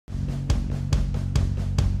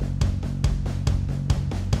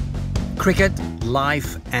cricket,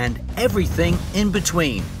 life and everything in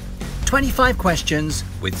between. 25 questions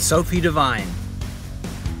with Sophie Devine.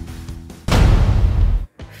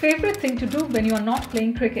 Favourite thing to do when you are not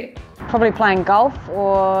playing cricket? Probably playing golf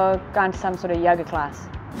or going to some sort of yoga class.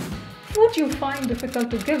 Food you find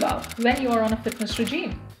difficult to give up when you are on a fitness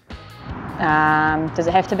regime? Does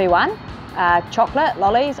it have to be one? Chocolate,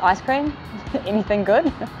 lollies, ice cream, anything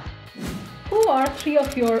good. Who are three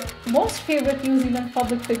of your most favourite New Zealand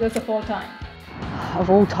public figures of all time? Of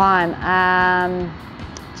all time,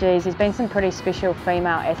 there's been some pretty special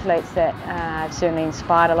female athletes that have certainly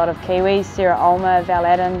inspired a lot of Kiwis. Sarah Ulmer, Val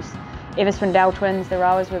Adams, Ever Swindell twins, the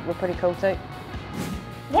rowers were pretty cool too.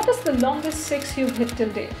 What is the longest six you've hit till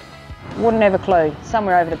date? Wouldn't have a clue,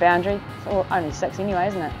 somewhere over the boundary. It's only six anyway,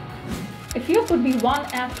 isn't it? If you could be one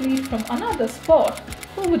athlete from another sport,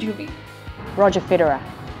 who would you be? Roger Federer.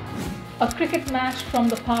 A cricket match from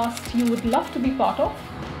the past you would love to be part of?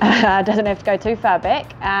 Doesn't have to go too far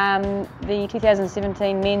back. The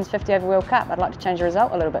 2017 Men's 50 Over World Cup. I'd like to change the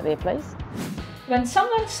result a little bit there, please. When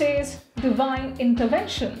someone says divine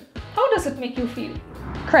intervention, how does it make you feel?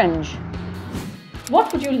 Cringe.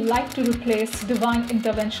 What would you like to replace divine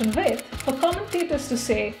intervention with for commentators to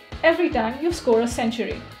say every time you score a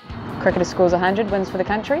century? Cricketer scores 100, wins for the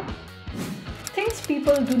country. Things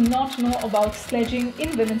people do not know about sledging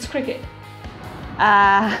in women's cricket.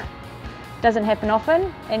 Doesn't happen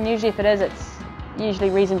often, and usually if it is, it's usually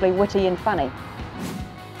reasonably witty and funny.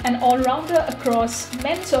 An all-rounder across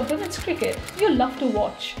men's or women's cricket you love to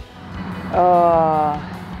watch? Oh,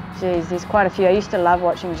 geez, there's quite a few. I used to love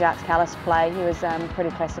watching Jacques Kallis play. He was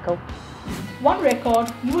pretty classical. One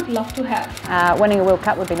record you would love to have? Winning a World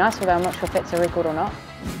Cup would be nice, although I'm not sure if that's a record or not.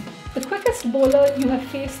 The quickest bowler you have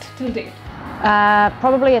faced till date?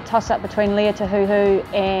 Probably a toss-up between Leah Tahuhu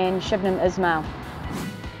and Shibnam Ismail.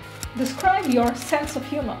 Describe your sense of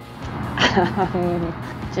humour.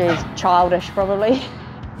 Geez, childish probably.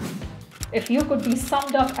 If you could be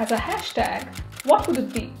summed up as a hashtag, what would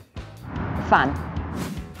it be? Fun.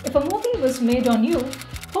 If a movie was made on you,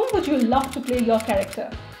 whom would you love to play your character?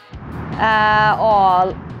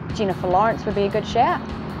 Jennifer Lawrence would be a good shout.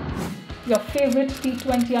 Your favourite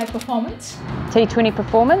T20I performance? T20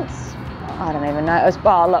 performance? I don't even know. It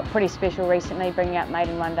was pretty special recently, bringing out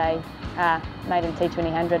maiden one day, maiden T20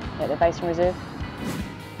 100 at the Basin Reserve.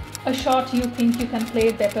 A shot you think you can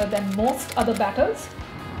play better than most other batters?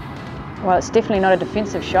 Well, it's definitely not a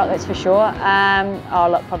defensive shot, that's for sure.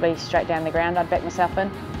 Probably straight down the ground, I'd back myself in.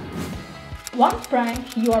 One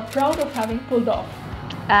prank you are proud of having pulled off?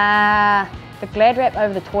 The Glad wrap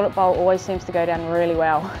over the toilet bowl always seems to go down really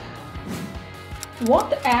well.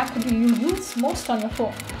 What app do you use most on your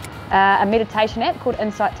phone? A meditation app called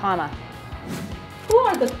Insight Timer. Who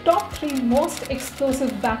are the top three most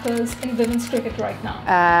explosive batters in women's cricket right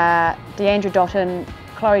now? Deandra Dottin,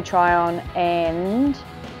 Chloe Tryon and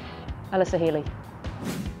Alyssa Healy.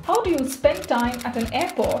 How do you spend time at an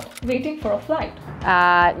airport waiting for a flight?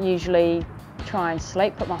 Usually try and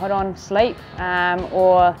sleep, put my hood on, sleep,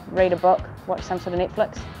 or read a book, watch some sort of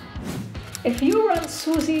Netflix. If you run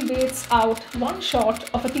Susie Bates out one shot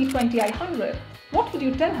of a T20I 100, what would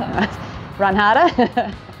you tell her? Run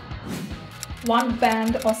harder. One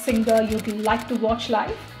band or singer you'd like to watch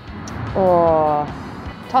live? Or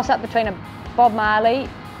toss up between a Bob Marley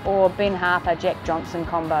or Ben Harper, Jack Johnson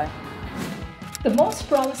combo. The most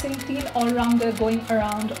promising teen all-rounder going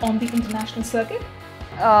around on the international circuit?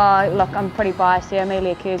 Look, I'm pretty biased here.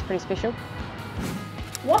 Amelia Kerr's pretty special.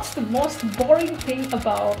 What's the most boring thing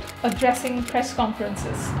about addressing press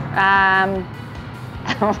conferences?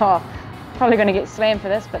 Probably going to get slammed for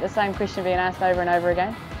this, but the same question being asked over and over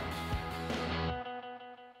again.